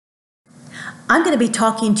I'm going to be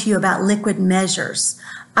talking to you about liquid measures.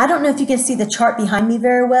 I don't know if you can see the chart behind me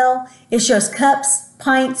very well. It shows cups,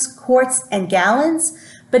 pints, quarts, and gallons.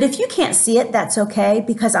 But if you can't see it, that's okay,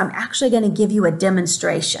 because I'm actually going to give you a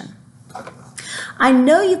demonstration. I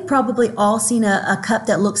know you've probably all seen a cup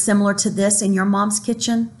that looks similar to this in your mom's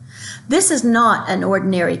kitchen. This is not an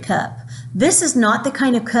ordinary cup. This is not the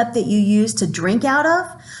kind of cup that you use to drink out of.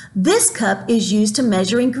 This cup is used to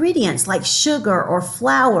measure ingredients like sugar or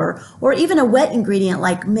flour or even a wet ingredient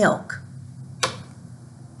like milk.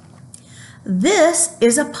 This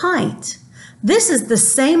is a pint. This is the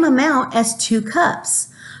same amount as 2 cups.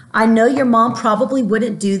 I know your mom probably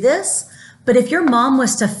wouldn't do this, but if your mom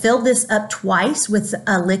was to fill this up twice with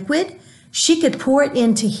a liquid, she could pour it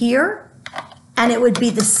into here and it would be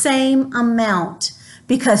the same amount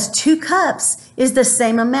because 2 cups is the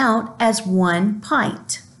same amount as 1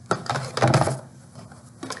 pint.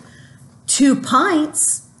 2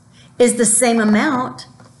 pints is the same amount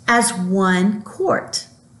as 1 quart.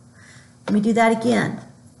 Let me do that again.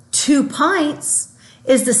 2 pints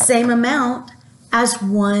is the same amount as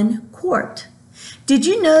 1 quart. Did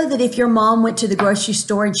you know that if your mom went to the grocery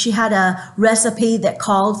store and she had a recipe that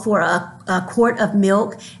called for a quart of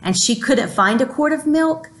milk and she couldn't find a quart of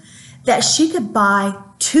milk, that she could buy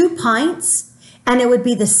 2 pints and it would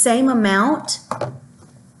be the same amount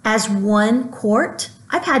as 1 quart?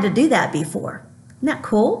 I've had to do that before. Isn't that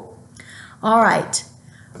cool? All right.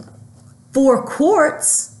 4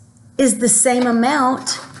 quarts is the same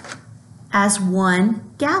amount as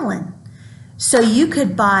 1 gallon. So you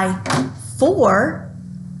could buy 4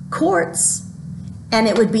 quarts and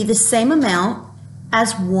it would be the same amount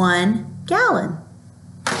as 1 gallon.